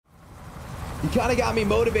You kind of got me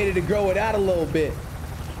motivated to grow it out a little bit.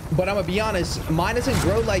 But I'm gonna be honest, mine doesn't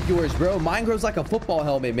grow like yours, bro. Mine grows like a football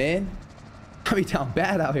helmet, man. I be down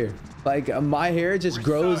bad out here. Like my hair just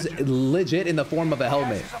grows legit in the form of a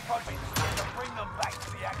helmet.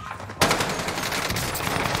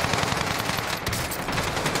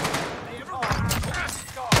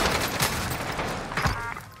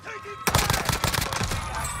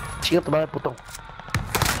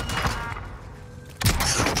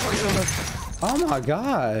 Oh my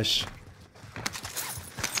gosh.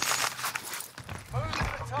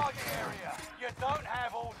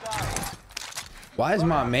 Why is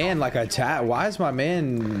my man like a why is my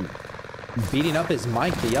man beating up his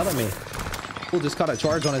mic to yell at me? Fool just caught a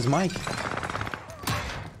charge on his mic.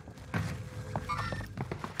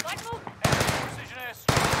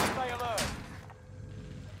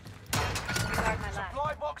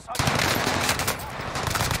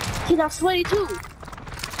 He's not sweaty too.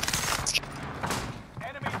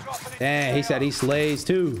 Dang, he said he slays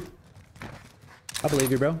too. I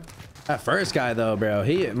believe you, bro. That first guy though, bro,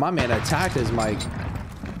 my man attacked his mic.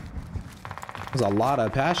 There's a lot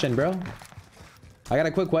of passion, bro. I got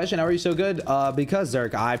a quick question. How are you so good? Because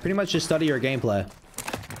Zerk, I pretty much just study your gameplay.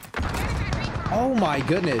 Oh my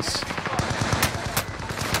goodness.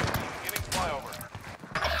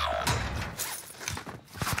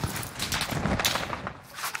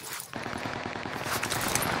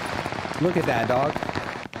 Look at that, dog.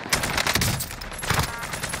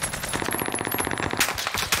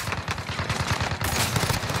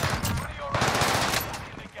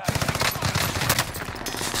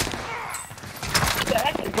 What the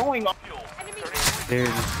heck is going on? Dude,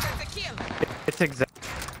 it's Exzact.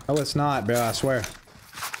 Oh, it's not, bro. I swear.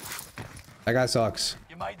 That guy sucks.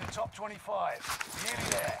 You made the top 25. Nearly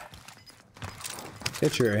there.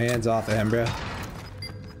 Get your hands off of him, bro.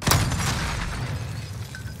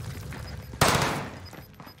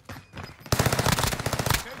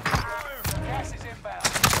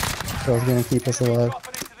 I was gonna keep us alive.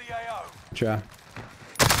 Try.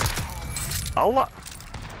 Allah.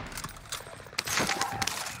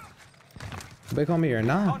 Big on me or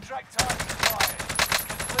not?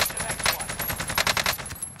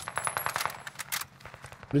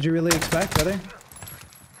 What did you really expect, brother?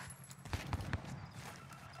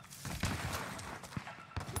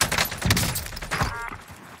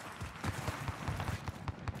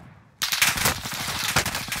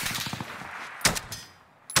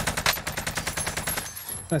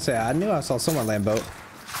 I say I knew I saw someone land boat.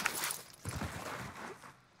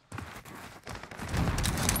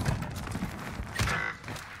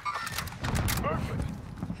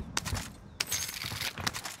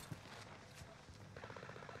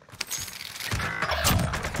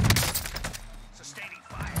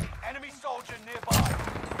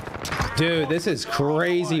 Dude, this is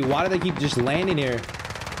crazy. Why do they keep just landing here?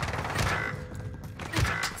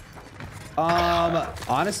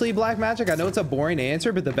 Honestly, Black Magic, I know it's a boring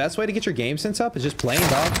answer, but the best way to get your game sense up is just playing,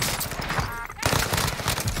 dog.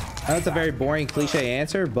 I know it's a very boring cliche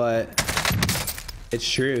answer, but it's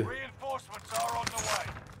true. Reinforcements are on the way.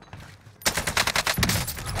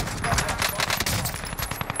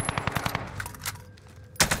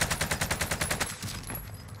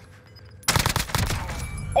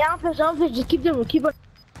 Yeah, I'm just keep them, keep on.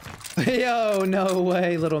 Yo, no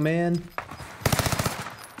way, little man.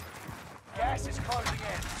 Gas is closing in.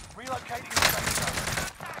 Relocating the safe zone.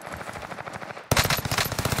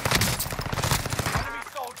 Enemy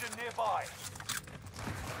soldier nearby.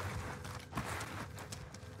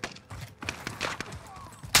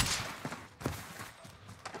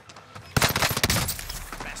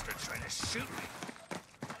 Bastard trying to shoot me.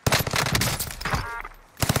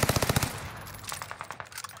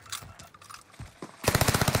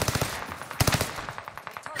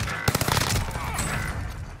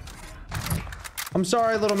 I'm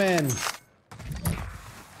sorry, little man.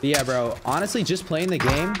 But yeah, bro, honestly, just playing the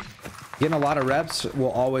game, getting a lot of reps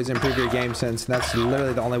will always improve your game sense. And that's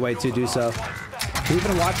literally the only way to do so.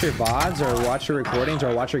 Even watch your VODs or watch your recordings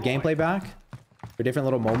or watch your gameplay back for different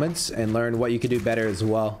little moments and learn what you could do better as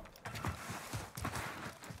well.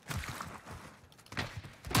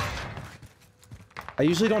 I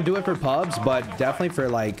usually don't do it for pubs, but definitely for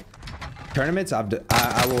like tournaments, I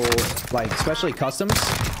will, like, especially customs,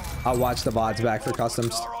 I'll watch the VODs back for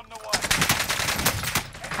customs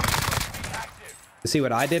to see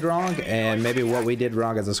what I did wrong and maybe what we did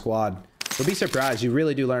wrong as a squad. You'll be surprised. You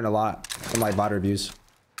really do learn a lot from like VOD reviews.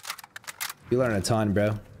 You learn a ton,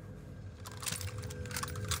 bro.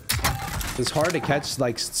 It's hard to catch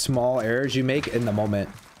like small errors you make in the moment.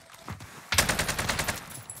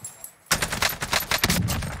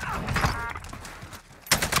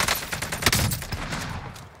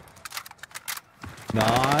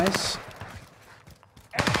 Nice.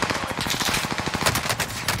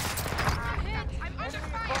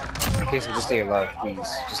 Okay, so just stay alive, please.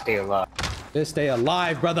 Just stay alive. Just stay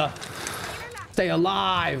alive, brother. Stay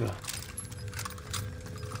alive.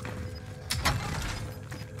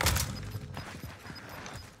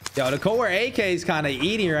 Yo, the Core AK is kind of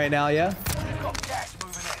eating right now, yeah?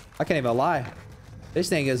 I can't even lie. This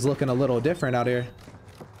thing is looking a little different out here.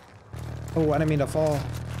 Oh, I didn't mean to fall.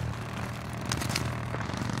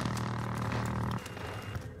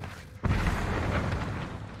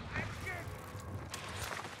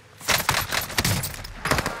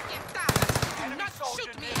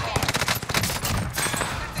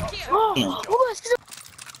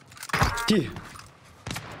 Yeah.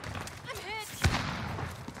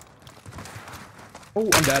 Oh,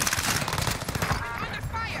 I'm dead.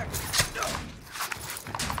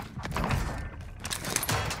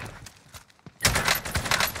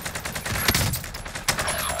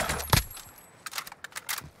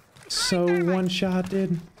 So one shot,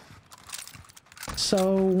 dude.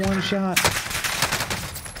 So one shot.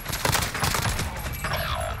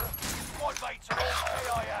 Squad mates are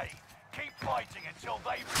all KIA. Keep fighting until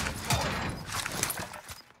they redeploy.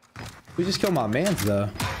 We just killed my mans, though.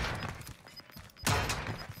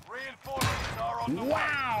 Reinforcements are on the way.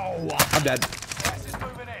 Wow! I'm dead. Gas is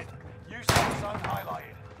moving in. Use safe zone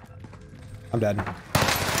highlighted. I'm dead.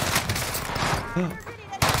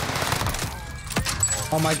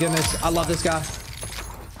 Oh my goodness, I love this guy.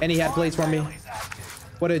 And he had plates for me.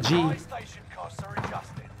 What a G. Station costs are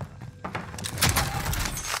adjusted.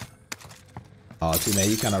 Oh, teammate,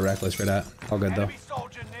 you kind of reckless for that. All good though. Enemy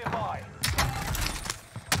soldier nearby.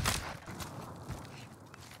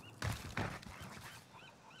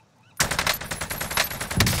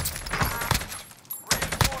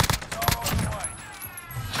 Reinforcements are on the way.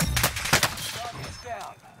 Target's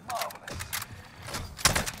down. Marvelous.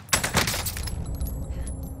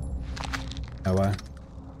 No way.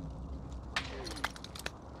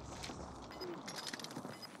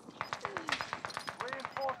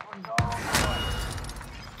 Reinforcements are on the way.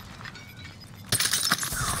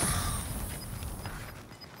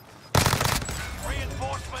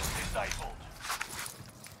 Reinforcements disabled.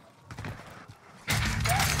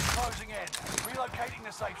 Gas is closing in. Relocating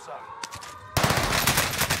the safe zone.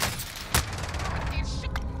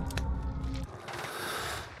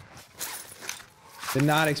 Did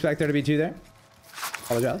not expect there to be two there.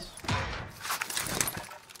 Apologize.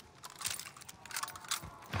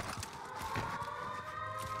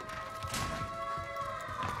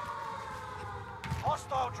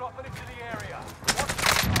 Hostile dropping into the area.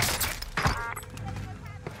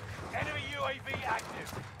 Enemy UAV active.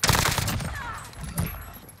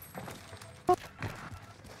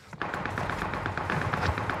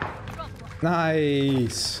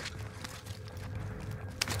 Nice.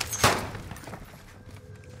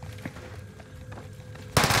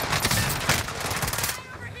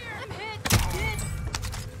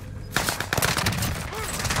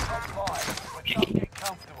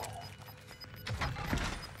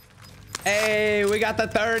 Hey, we got the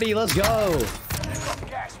 30. Let's go.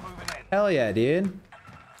 Gas moving in. Hell yeah, dude.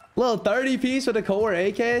 Little 30 piece with a Core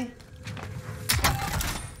AK.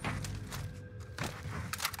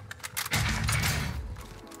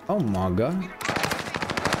 Oh my god.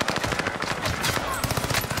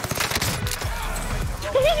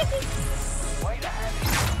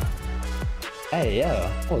 Hey, yo,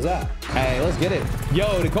 what was that? Hey, let's get it.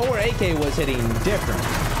 Yo, the Core AK was hitting different.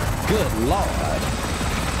 Good lord.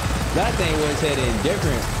 That thing was hitting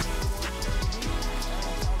different.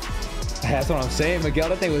 That's what I'm saying, Miguel.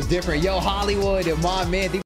 That thing was different. Yo, Hollywood, my man.